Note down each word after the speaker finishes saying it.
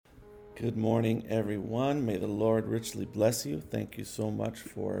Good morning, everyone. May the Lord richly bless you. Thank you so much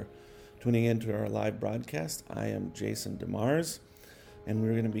for tuning into our live broadcast. I am Jason DeMars, and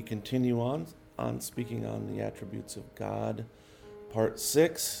we're going to be continuing on speaking on the attributes of God, part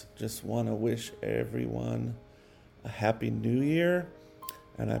 6. Just want to wish everyone a happy new year,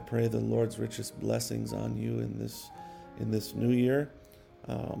 and I pray the Lord's richest blessings on you in this new year.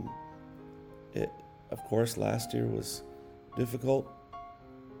 Of course, last year was difficult.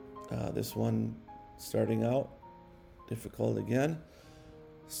 This one starting out difficult again.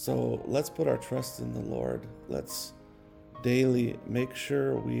 So let's put our trust in the Lord. Let's daily make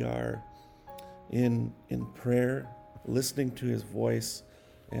sure we are in prayer, listening to His voice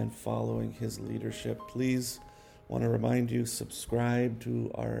and following His leadership. Please want to remind you, subscribe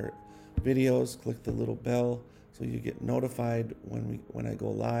to our videos, click the little bell so you get notified when I go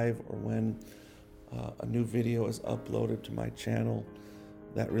live or when a new video is uploaded to my channel.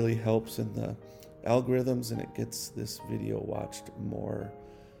 That really helps in the algorithms, and it gets this video watched more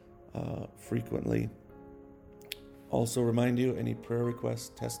frequently. Also remind you, any prayer requests,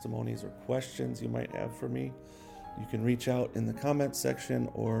 testimonies, or questions you might have for me, you can reach out in the comments section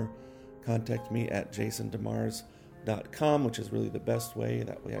or contact me at jasondemars.com, which is really the best way.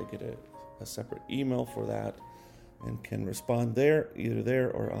 That way I get a separate email for that and can respond there, either there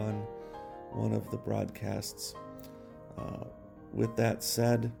or on one of the broadcasts. With that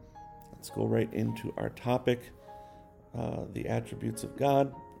said, let's go right into our topic, the attributes of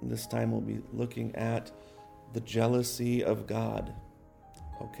God. And this time we'll be looking at the jealousy of God.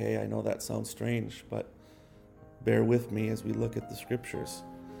 Okay, I know that sounds strange, but bear with me as we look at the scriptures.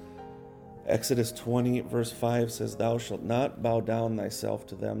 Exodus 20 verse 5 says, "Thou shalt not bow down thyself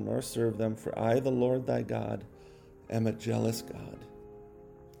to them, nor serve them, for I, the Lord thy God, am a jealous God,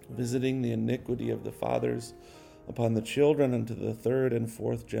 visiting the iniquity of the fathers upon the children unto the third and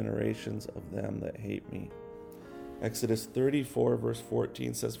fourth generations of them that hate me." Exodus 34 verse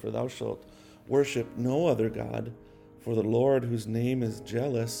 14 says, "For thou shalt worship no other God, for the Lord, whose name is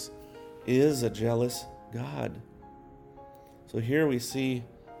jealous, is a jealous God." So here we see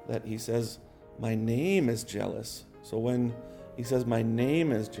that he says, my name is jealous. So when he says my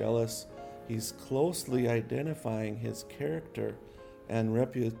name is jealous, he's closely identifying his character and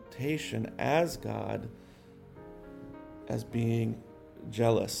reputation as God as being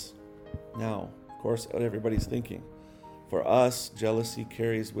jealous. Now, of course, what everybody's thinking. For us, jealousy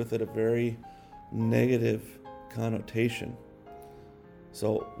carries with it a very negative connotation.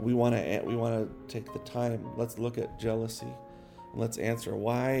 So we want to take the time. Let's look at jealousy. And let's answer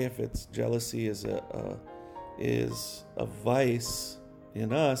why, if it's jealousy is a vice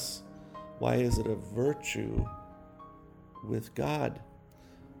in us, why is it a virtue with God?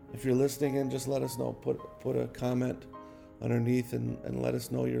 If you're listening in, just let us know. Put a comment underneath and let us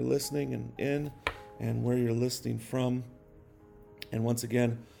know you're listening and where you're listening from. And once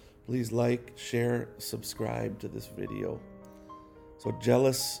again, please like, share, subscribe to this video. So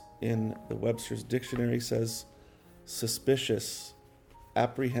jealous in the Webster's Dictionary says suspicious,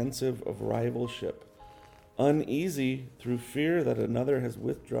 apprehensive of rivalship, uneasy through fear that another has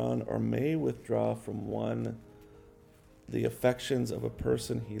withdrawn or may withdraw from one the affections of a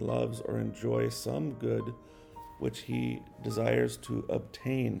person he loves, or enjoy some good which he desires to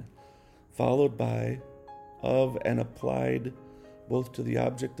obtain, followed by, of, and applied both to the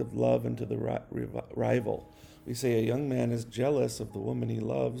object of love and to the rival. We say a young man is jealous of the woman he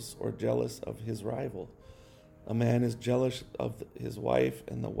loves, or jealous of his rival. A man is jealous of his wife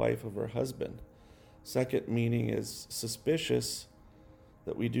and the wife of her husband. Second meaning is suspicious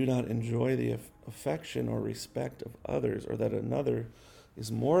that we do not enjoy the affection or respect of others, or that another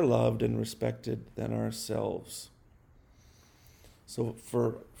is more loved and respected than ourselves. So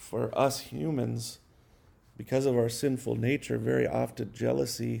for us humans, because of our sinful nature, very often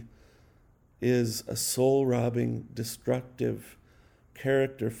jealousy is a soul-robbing, destructive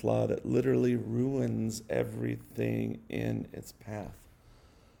character flaw that literally ruins everything in its path.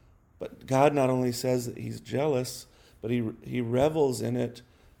 But God not only says that he's jealous, but he revels in it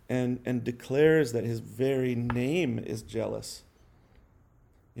and declares that his very name is jealous.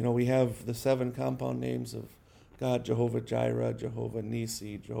 You know, we have the 7 compound names of God: Jehovah Jireh, Jehovah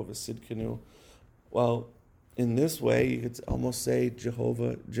Nisi, Jehovah Sidkenu. Well, in this way, you could almost say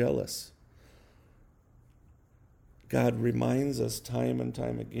Jehovah jealous. God reminds us time and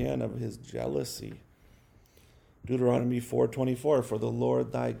time again of his jealousy. Deuteronomy 4:24, "For the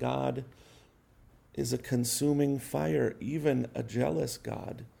Lord thy God is a consuming fire, even a jealous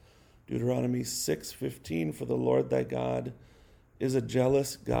God." Deuteronomy 6:15, "For the Lord thy God is a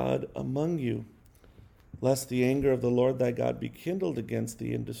jealous God among you." lest the anger of the Lord thy God be kindled against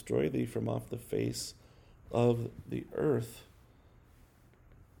thee and destroy thee from off the face of the earth.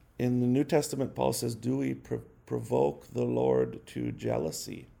 In the New Testament, Paul says, do we provoke the Lord to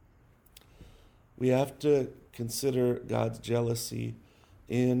jealousy? We have to consider God's jealousy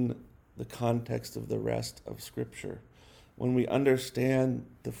in the context of the rest of Scripture. When we understand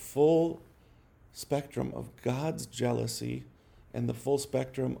the full spectrum of God's jealousy and the full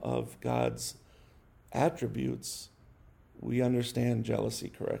spectrum of God's attributes, we understand jealousy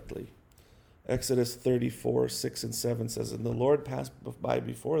correctly. Exodus 34, 6 and 7 says, and the Lord passed by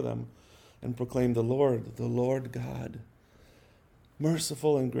before them and proclaimed, the Lord God,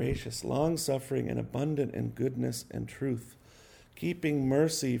 merciful and gracious, long-suffering and abundant in goodness and truth, keeping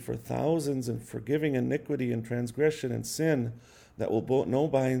mercy for thousands and forgiving iniquity and transgression and sin, that will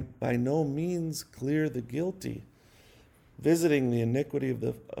by no means clear the guilty, visiting the iniquity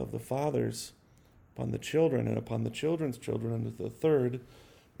of the fathers upon the children and upon the children's children unto the third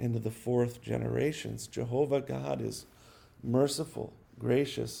and to the fourth generations. Jehovah God is merciful,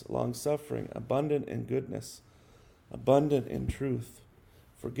 gracious, long-suffering, abundant in goodness, abundant in truth,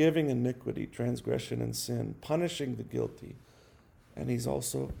 forgiving iniquity, transgression, and sin, punishing the guilty, and he's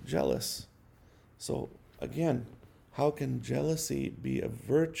also jealous. So again, how can jealousy be a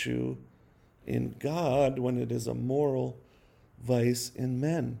virtue in God when it is a moral vice in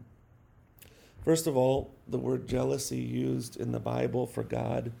men? First of all, the word jealousy used in the Bible for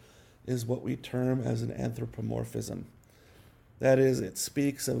God is what we term as an anthropomorphism. That is, it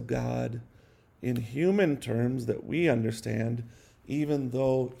speaks of God in human terms that we understand, even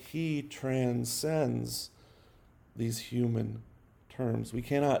though he transcends these human terms. We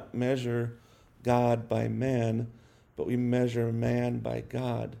cannot measure God by man, but we measure man by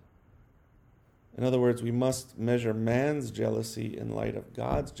God. In other words, we must measure man's jealousy in light of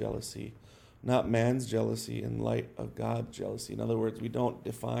God's jealousy, not man's jealousy in light of God's jealousy. In other words, we don't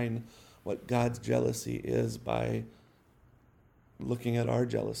define what God's jealousy is by looking at our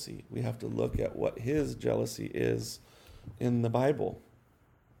jealousy. We have to look at what his jealousy is in the Bible.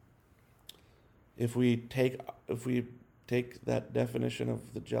 If we take that definition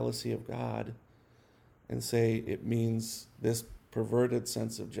of the jealousy of God and say it means this perverted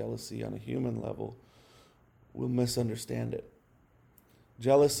sense of jealousy on a human level, we'll misunderstand it.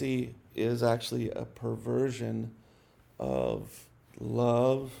 Jealousy is actually a perversion of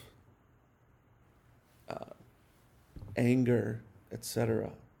love, anger,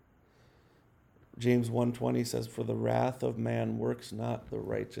 etc. James 1:20 says, for the wrath of man works not the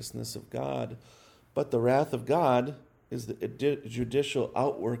righteousness of God, but the wrath of God is the judicial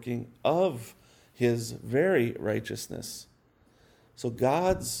outworking of his very righteousness. So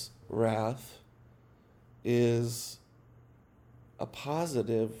God's wrath is a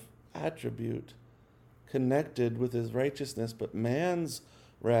positive attribute connected with his righteousness, but man's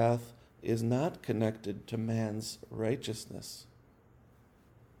wrath is not connected to man's righteousness.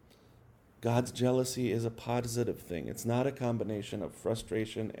 God's jealousy is a positive thing. It's not a combination of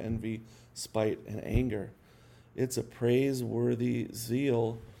frustration, envy, spite, and anger. It's a praiseworthy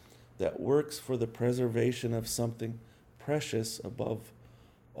zeal that works for the preservation of something precious above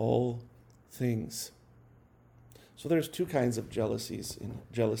all things. So there's two kinds of jealousy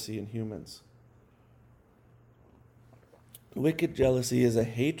in humans. Wicked jealousy is a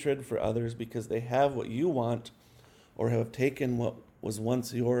hatred for others because they have what you want or have taken what was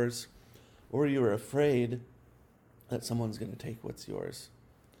once yours, or you are afraid that someone's going to take what's yours.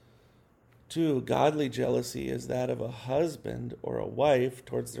 2, godly jealousy is that of a husband or a wife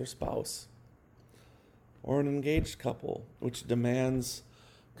towards their spouse, or an engaged couple, which demands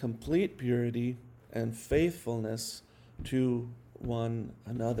complete purity and faithfulness to one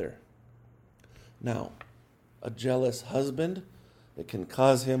another. Now, a jealous husband, it can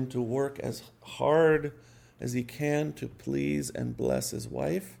cause him to work as hard as he can to please and bless his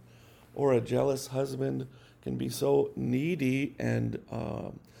wife, or a jealous husband can be so needy and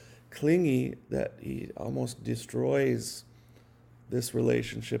clingy that he almost destroys this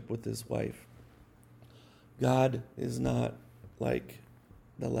relationship with his wife. God is not like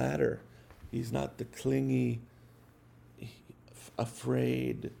the latter. He's not the clingy,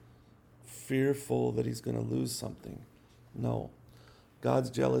 afraid, fearful that he's going to lose something. No. God's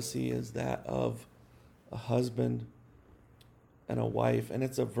jealousy is that of a husband and a wife, and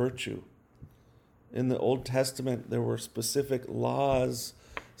it's a virtue. In the Old Testament, there were specific laws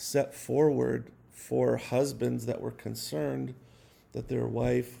set forward for husbands that were concerned that their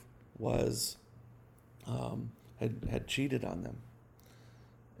wife was had cheated on them.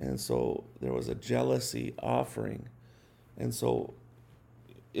 And so there was a jealousy offering. And so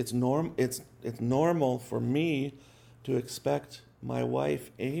it's normal for me to expect my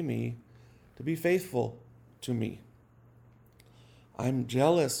wife Amy to be faithful to me. I'm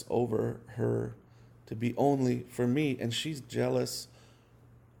jealous over her to be only for me, and she's jealous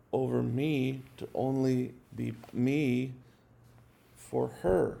over me to only be me for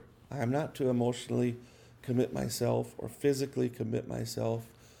her. I am not to emotionally commit myself or physically commit myself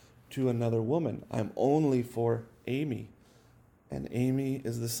to another woman. I'm only for Amy. And Amy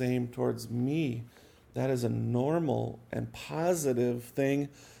is the same towards me. That is a normal and positive thing.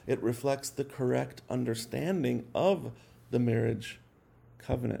 It reflects the correct understanding of the marriage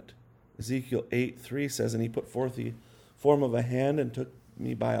covenant. Ezekiel 8:3 says, "And he put forth the form of a hand and took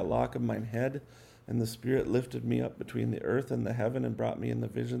me by a lock of mine head, and the Spirit lifted me up between the earth and the heaven and brought me in the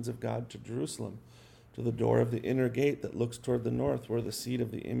visions of God to Jerusalem, to the door of the inner gate that looks toward the north, where the seat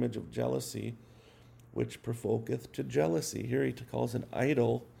of the image of jealousy, which provoketh to jealousy." Here he calls an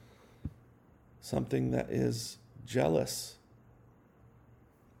idol something that is jealous.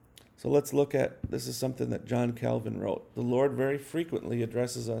 So let's look at, this is something that John Calvin wrote. The Lord very frequently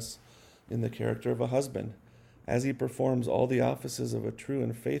addresses us in the character of a husband. As he performs all the offices of a true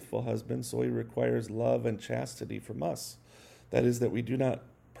and faithful husband, so he requires love and chastity from us. That is, that we do not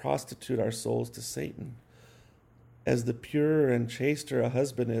prostitute our souls to Satan. As the purer and chaster a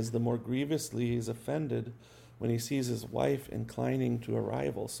husband is, the more grievously he is offended when he sees his wife inclining to a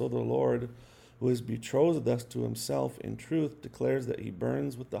rival. So the Lord, who has betrothed us to himself in truth, declares that he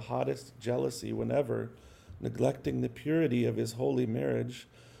burns with the hottest jealousy whenever, neglecting the purity of his holy marriage,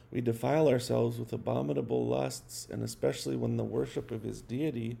 we defile ourselves with abominable lusts, and especially when the worship of his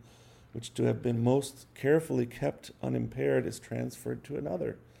deity, which to have been most carefully kept unimpaired, is transferred to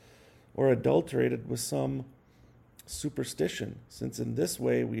another, or adulterated with some superstition, since in this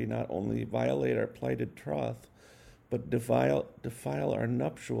way we not only violate our plighted troth, but defile our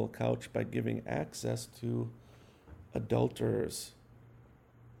nuptial couch by giving access to adulterers.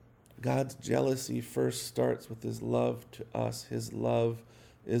 God's jealousy first starts with his love to us. His love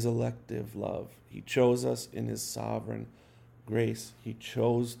is elective love. He chose us in his sovereign grace. He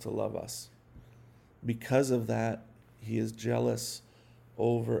chose to love us. Because of that, he is jealous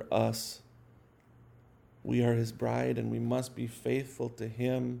over us. We are his bride, and we must be faithful to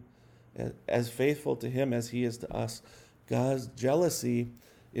him, as faithful to him as he is to us. God's jealousy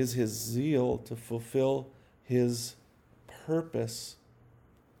is his zeal to fulfill his purpose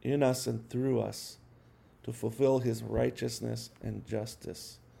in us and through us, to fulfill his righteousness and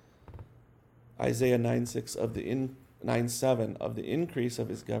justice. Isaiah 9:7 of the increase of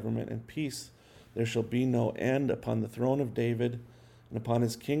his government and peace there shall be no end upon the throne of David and upon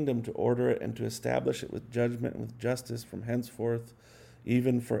his kingdom, to order it and to establish it with judgment and with justice from henceforth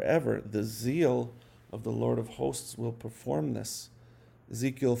even forever. The zeal of the Lord of hosts will perform this.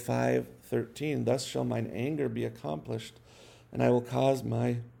 Ezekiel 5:13, thus shall mine anger be accomplished, and I will cause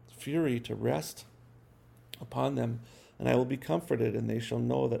my fury to rest upon them, and I will be comforted, and they shall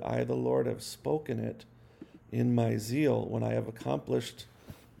know that I, the Lord, have spoken it in my zeal, when I have accomplished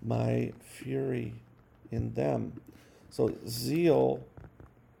my fury in them. So zeal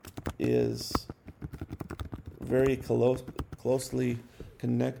is very closely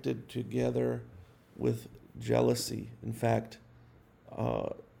connected together with jealousy. In fact,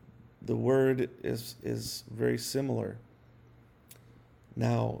 the word is very similar.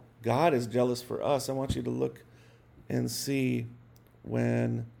 Now, God is jealous for us. I want you to look and see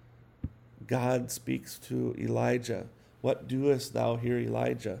when God speaks to Elijah. What doest thou here,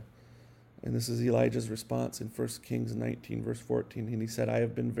 Elijah? And this is Elijah's response in 1 Kings 19, verse 14. And he said, I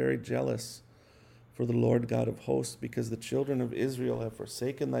have been very jealous for the Lord God of hosts, because the children of Israel have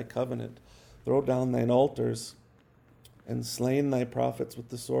forsaken thy covenant, thrown down thine altars, and slain thy prophets with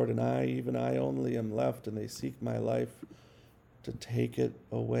the sword. And I, even I only, am left, and they seek my life to take it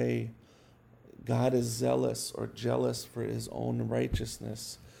away. God is zealous or jealous for his own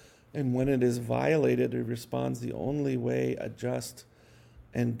righteousness. And when it is violated, he responds the only way a just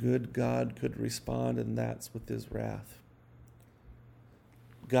and good God could respond, and that's with his wrath.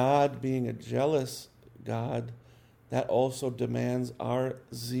 God being a jealous God, that also demands our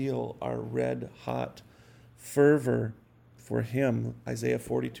zeal, our red-hot fervor for him. Isaiah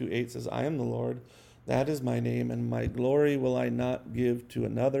 42:8 says, I am the Lord, that is my name, and my glory will I not give to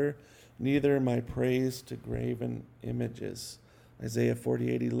another, neither my praise to graven images. Isaiah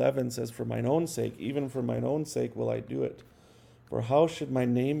 48:11 says, for mine own sake, even for mine own sake will I do it. For how should my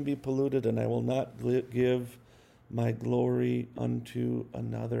name be polluted, and I will not give my glory unto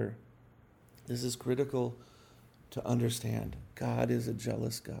another. This is critical to understand. God is a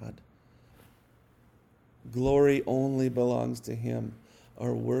jealous God. Glory only belongs to him.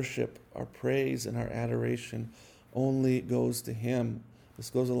 our worship, our praise, and our adoration only goes to him. This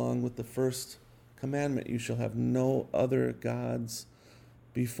goes along with the first commandment. You shall have no other gods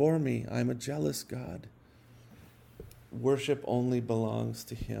before me. I'm a jealous God. Worship only belongs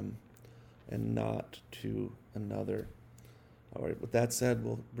to him and not to another. All right, with that said,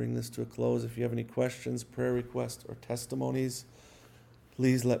 we'll bring this to a close. If you have any questions, prayer requests, or testimonies,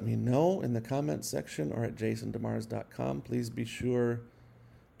 please let me know in the comment section or at jasondemars.com. Please be sure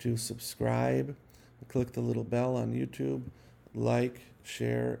to subscribe, click the little bell on YouTube, like,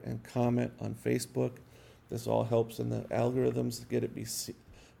 share, and comment on Facebook. This all helps in the algorithms to get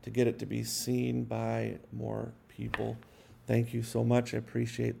it to be seen by more people. Thank you so much. I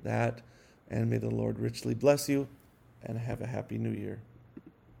appreciate that. And may the Lord richly bless you, and have a happy new year.